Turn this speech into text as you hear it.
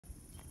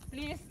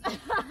Please.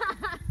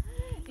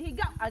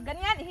 Ihiga.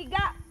 Ganyan,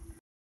 ihiga.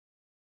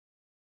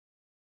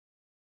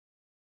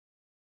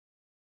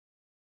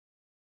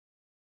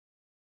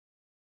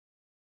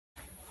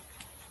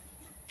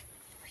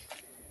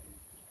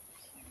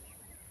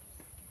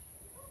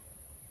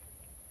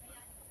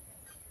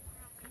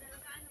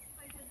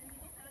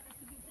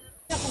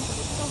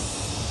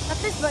 At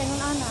least ba yung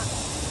anak?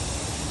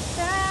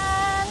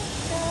 Tan!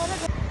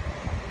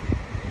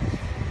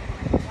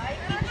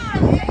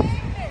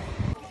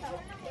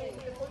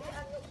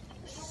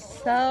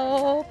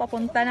 So,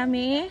 papunta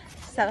nami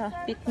sa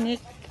picnic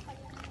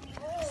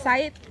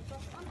site.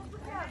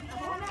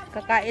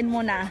 Kakain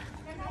muna.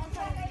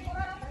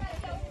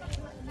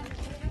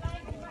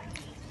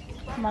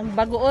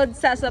 Magbagood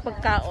sa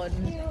pagkaon.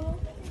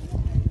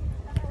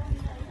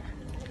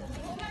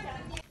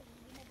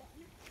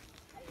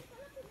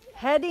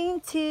 Heading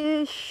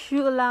to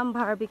Shulam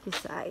barbecue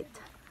site.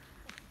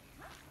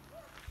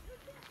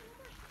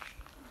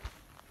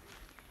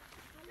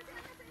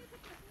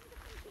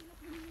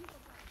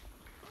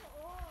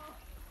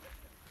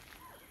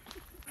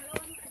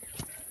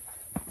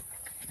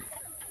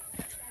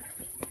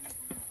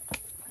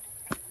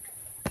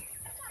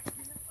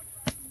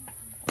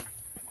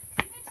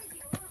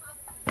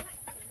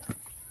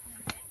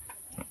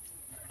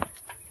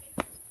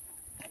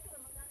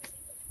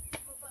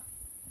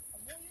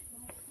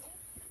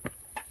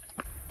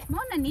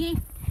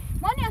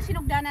 Mo ni ang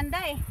sinugdanan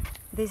day.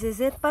 This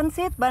is it,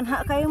 pansit.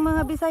 Banha kayong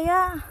mga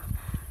Bisaya.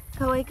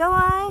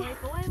 Kaway-kaway.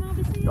 Kaway mga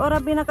Bisaya. Ora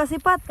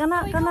binakasipat.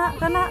 Kana.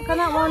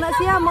 Mau na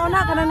siya. Mau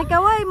na. Kana ni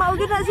kaway.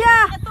 Maugid na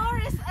siya.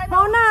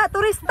 Mau na.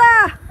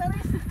 Turista.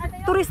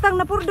 Turistang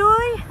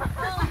napurdoy.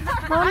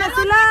 Mau na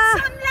sila.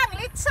 Litson lang,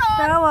 litson.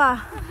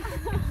 Kawa.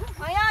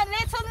 Ayan,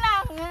 litson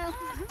lang.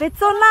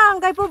 Litson lang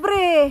kay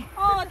pobre.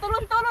 Oh,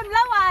 tulon-tulon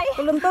laway.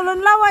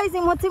 Tulon-tulon laway.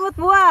 Simot-simot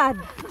buwad.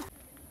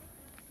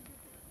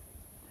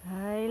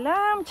 Tai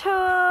Lam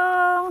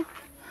Chung.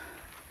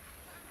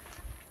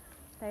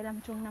 Tai Lam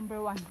Chung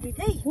number 1.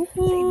 Hey, sa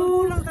iba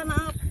mo lang ka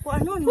na po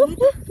ano. Mo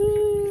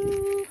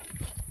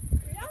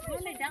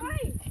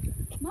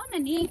na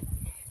ni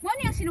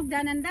ang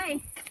sinugdanan day.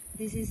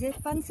 This is it,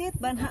 pansit.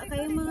 Banha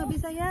kayong mga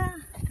Bisaya.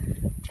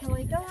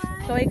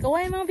 Kaway-kaway.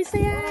 Kaway-kaway mga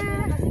Bisaya.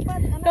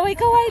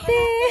 Kaway-kaway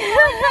te.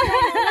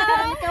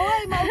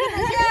 Kaway, maugid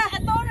na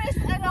siya.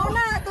 Mau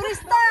na,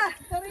 turista.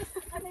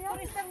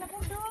 Turistang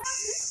napurdoy.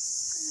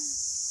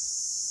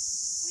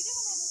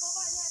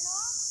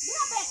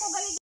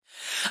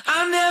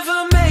 I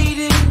never made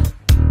it,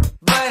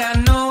 but I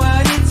know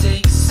what it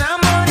takes. I'm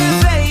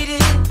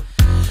motivated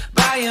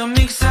by a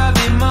mix of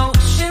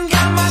emotion.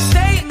 Got my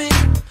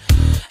statement,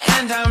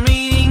 and I'm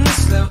reading it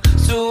slow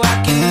so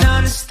I can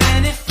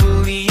understand it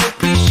fully.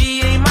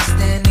 Appreciate my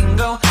standing,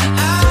 go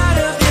out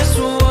of this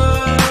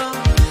world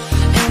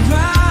and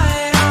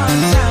right on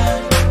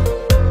time.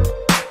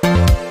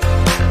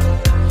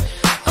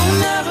 Oh,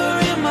 never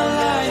in my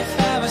life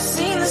have I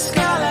seen the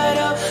sky light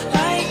up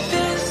like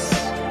this.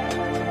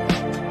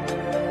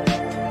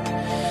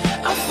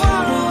 I'm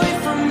far away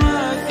from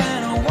Earth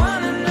and I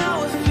wanna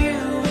know if you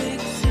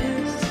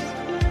exist.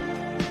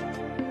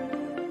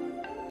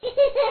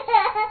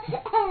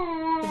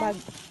 Tubag.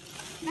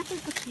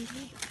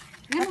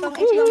 Atong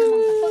itlog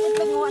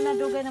na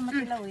dugay na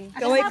matilaw eh.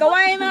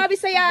 Kaway-kaway mga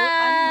Bisaya.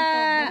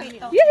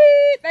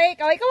 Yee! Tay,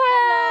 kaway-kaway.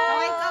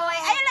 Kaway-kaway.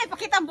 Ay, alay,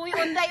 pakita ang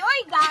buyon day. Oy,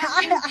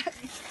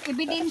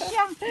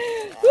 ebidensya.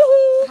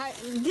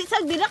 Di sa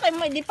dila kay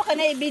di pa ka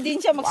na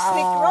ebidensya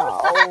mag-stick roll.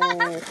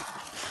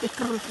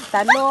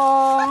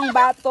 Talong,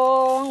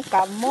 batong,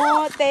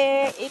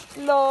 kamote,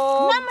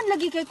 itlog. Naman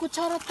lagi kay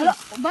kutsara to.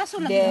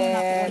 Baso lang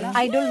Then, wala.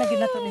 Idol na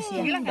ginato ni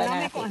siya.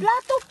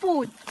 Plato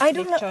food.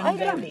 Idol.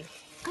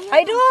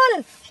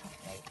 Idol.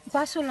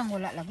 Baso lang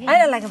wala lagi.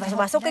 Ay lalaki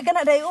baso kay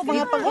kana dayo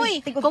mga pag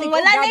Uy, kung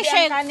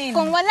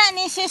wala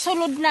ni siya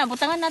sulod na,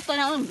 butangan nato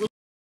na.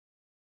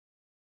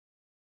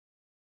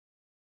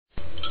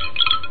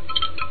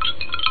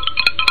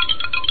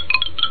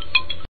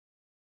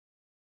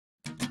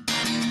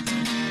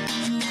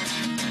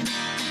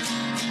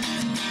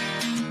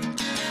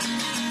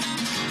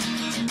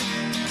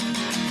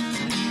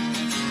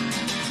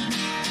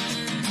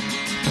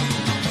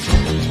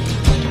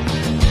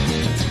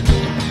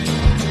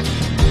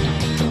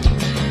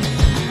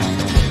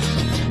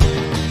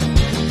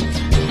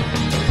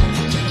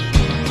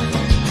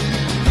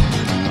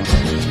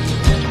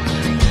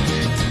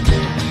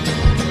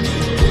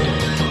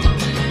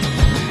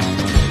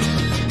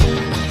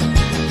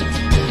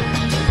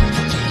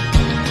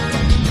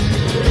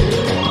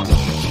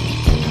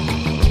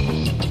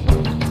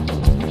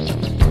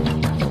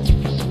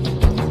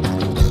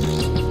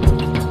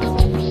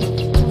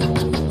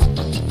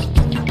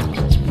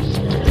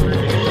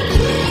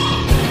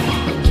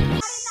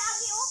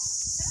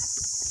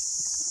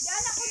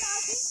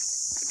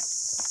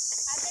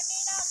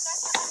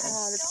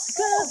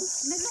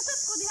 Naglusot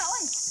ko diha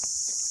oy.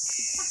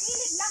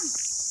 Pakilid lang.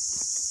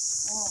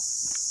 Oh.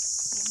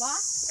 Diba?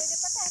 Pwede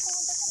pa tayo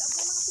pumunta sa loob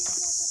ng mga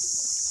pinagyato din.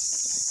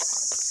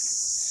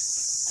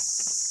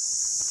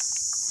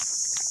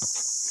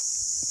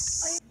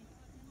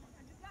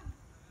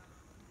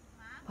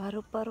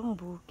 Paru-parong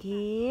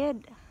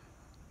bukid.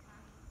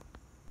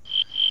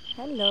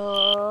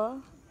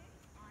 Hello.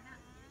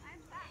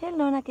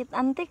 Hello,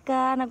 nakit-ante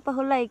ka.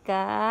 Nagpahulay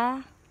ka.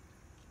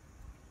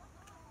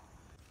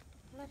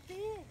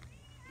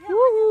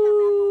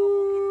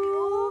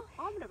 Woohoo!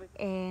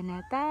 In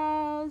a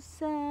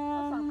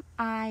thousand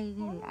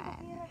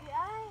island.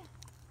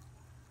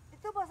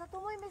 Ito ba sa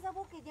tumoy may sa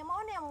bukid, ya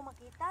mao na mo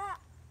makita.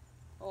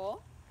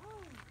 Oh?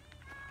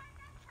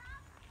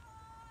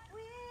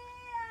 We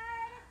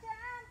are the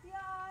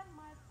champion,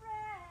 my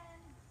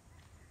friend.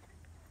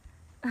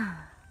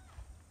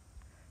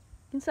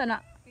 Kinsa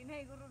na?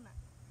 Pinay guro na.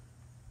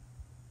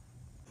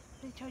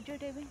 May charger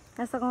David.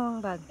 Nasa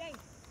kong bag.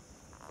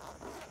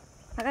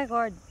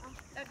 Naka-record.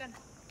 Dagan.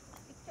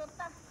 Picture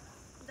ta.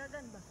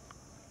 Dagan ba?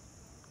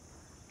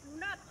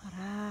 Unat.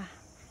 Para.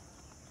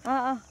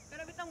 Oo.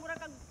 Pero bitang mura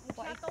kag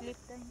shuttle.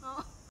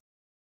 Oo.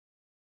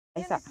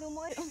 Isa. Oh,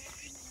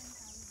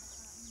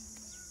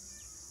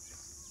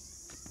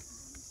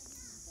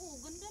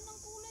 ganda ng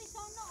kulay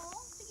sana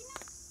oh. Sige na.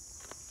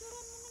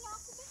 Turan mo nila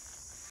ako ba?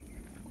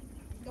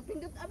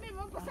 Kapindot ami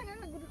mo pasangan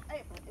nag ay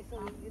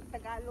sorry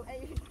Tagalog ay.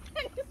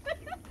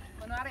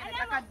 Kunwari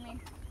nagkakad mi.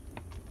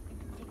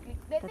 I-click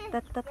dito.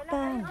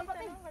 Tatatatan.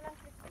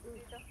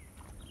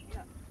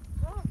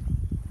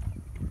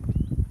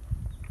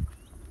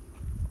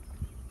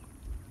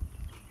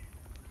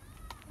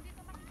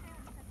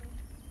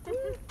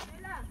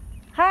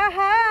 Hi,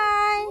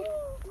 hi!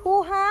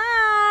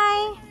 Huhay!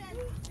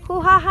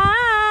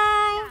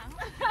 Huhahay!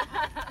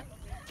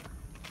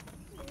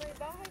 May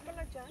bahay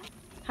pala dyan.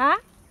 Ha?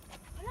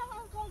 Wala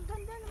ang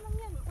ganda naman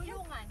yan.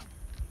 Kulungan.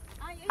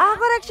 Ah,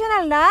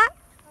 correctional na?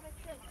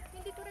 Correction.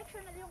 Hindi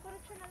correctional. Yung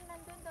correctional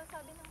nandun daw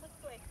sabi ng boss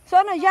ko eh.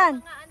 So ano yan?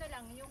 Mga ano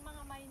lang, yung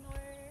mga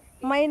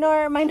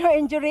Minor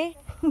injury?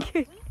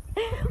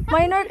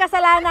 Minor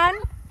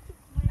kasalanan?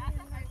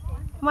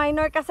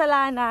 Minor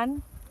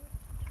kasalanan?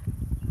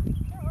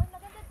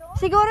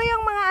 Siguro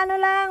yung mga ano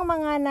lang,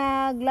 mga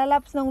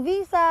naglalaps ng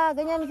visa,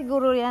 ganyan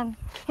siguro yan.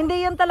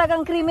 Hindi yun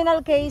talagang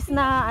criminal case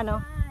na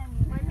ano.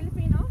 May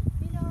Filipino?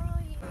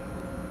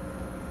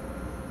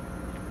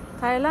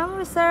 Tai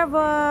Lam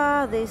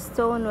Reservoir, this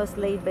stone was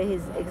laid by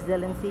His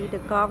Excellency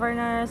the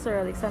Governor Sir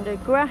Alexander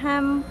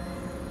Graham,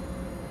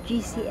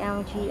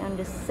 GCMG,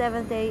 on the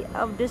 7th day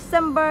of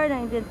December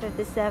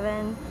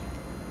 1957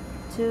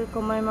 to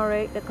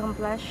commemorate the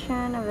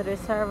completion of the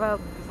reservoir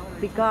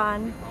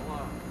begun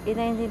in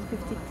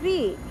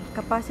 1953.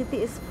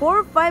 Capacity is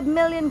 4.5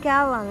 million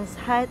gallons.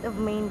 Height of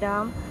main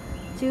dam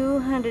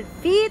 200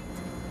 feet.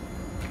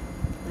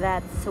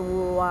 That's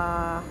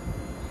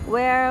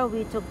where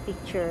we took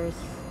pictures.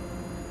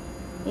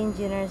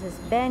 Engineers is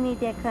Benny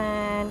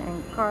Decan and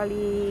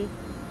Carly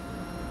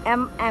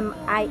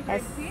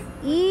MMISE.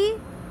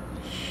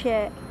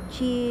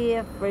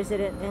 Chief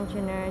Resident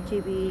Engineer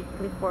GB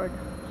Clifford.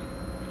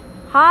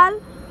 Hal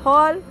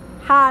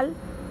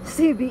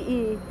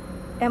CBE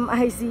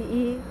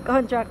MICE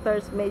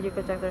Contractors, Major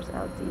Contractors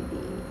Ltd.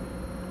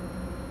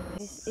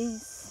 This is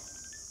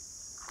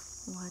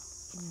what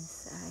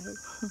inside.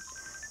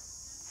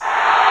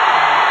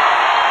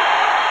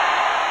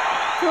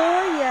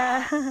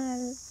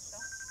 Tutorial.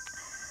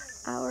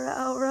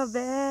 Aura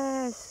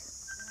best.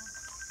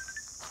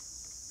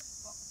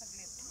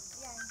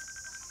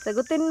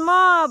 Sagutin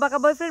mo, baka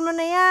boyfriend mo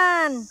na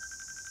yan.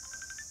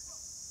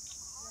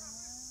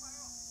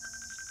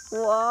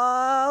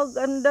 Wow,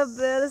 ganda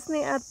bells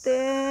ni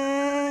ate.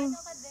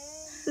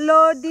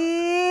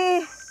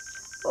 Lodi.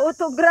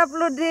 Autograph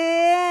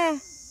Lodi.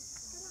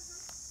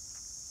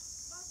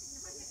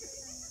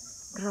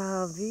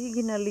 Grabe,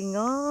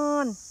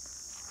 ginalingan.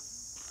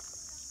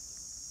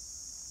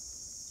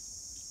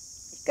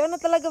 Ikaw na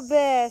talaga,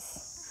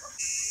 best.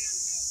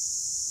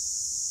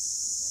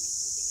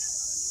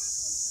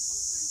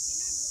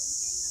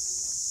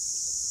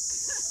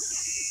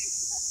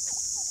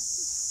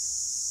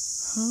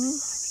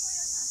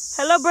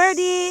 Hello,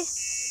 birdie.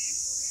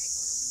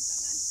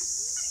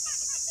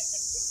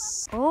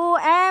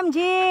 OMG.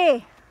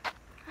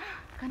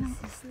 This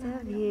is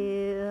the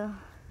view.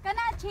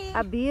 Kanachi.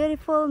 A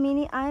beautiful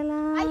mini Ay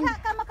island.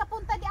 ha ka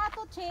makapunta di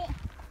ato chi.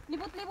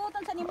 Libot-libutan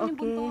sa nimo ning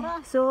Okay,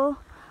 buntura. so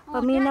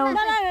paminaw.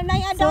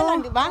 Nay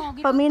adalan, di ba?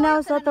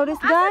 Paminaw sa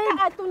tourist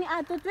guide. Ato ni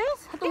ato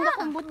twes. Atong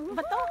dakong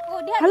bato. Oh,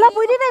 diha. Hala,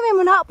 pwede na may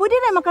muna. Pwede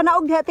na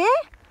makanaog diha te.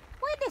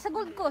 Pwede sa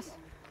Gold Coast.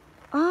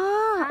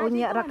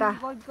 Unya ra ka.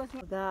 Gold Coast.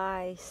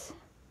 Guys,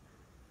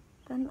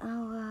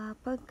 tanawa,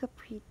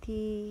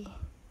 pagka-pretty,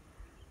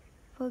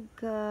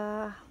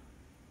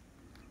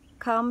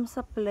 come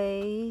sa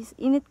place,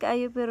 init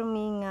kaayo pero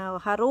mingaw,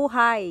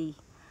 haruhay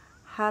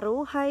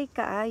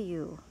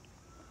kaayo.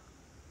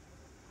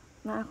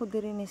 Na ako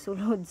diri ni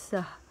sulod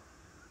sa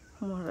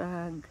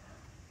murag.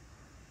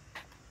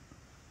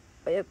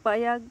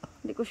 Payag-payag,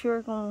 hindi ko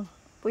sure kung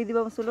pwede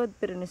ba masulod,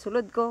 pero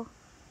nisulod ko,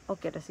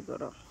 okay na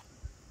siguro.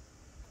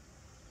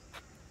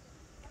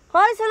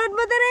 Hoy, sulod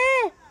mo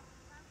diri!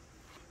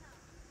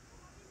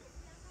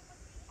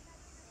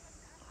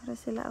 Para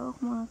sila awak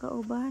mga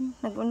kauban.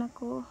 Naguna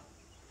ko.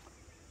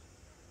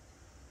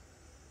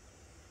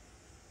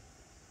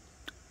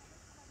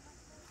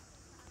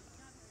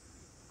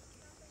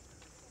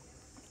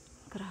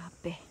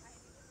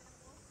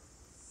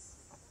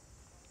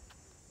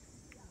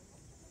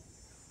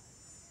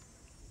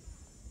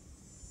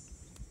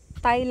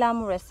 Tai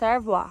Lam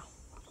Reservoir.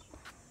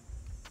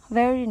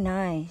 Very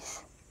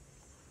nice.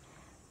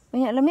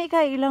 Unya, lami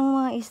kay ilang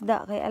mga isda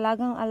kay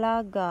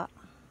alagang-alaga.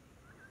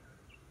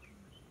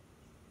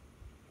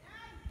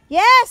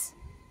 Yes!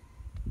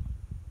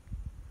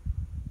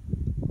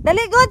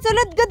 Dali good,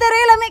 sulod good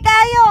dere lami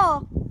kayo.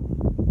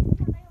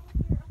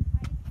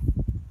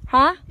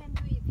 Ha?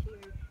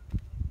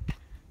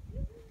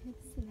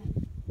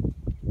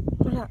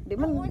 Wala, di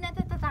man. Una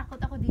natatakot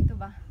ako dito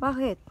ba?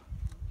 Bakit?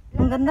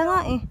 Ang ganda nga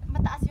eh.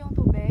 Mataas yung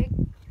tubig.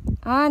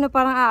 Ah, ano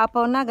parang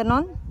aapaw na,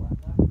 ganon?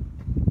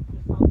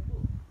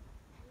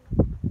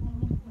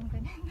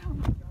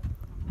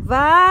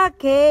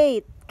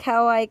 Vacate!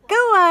 Kaway,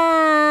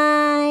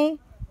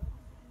 kaway!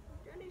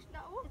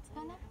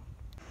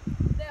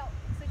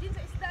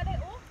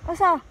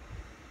 Asa?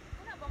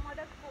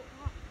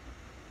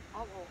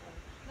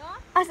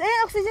 As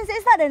in, oxygen sa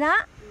isda din ha?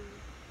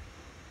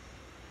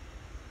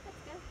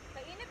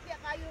 Kainit biya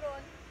kayo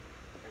ron.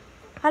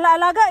 Hala,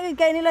 alaga, yun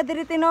kayo nila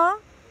diriti no?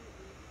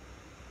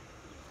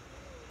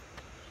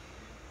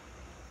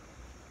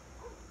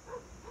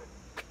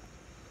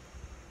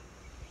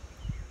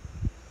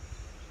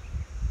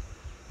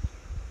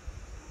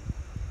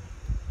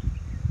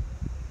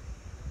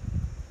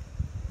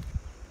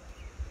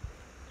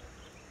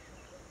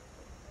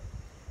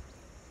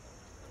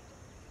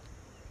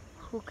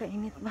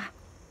 Kainit ba?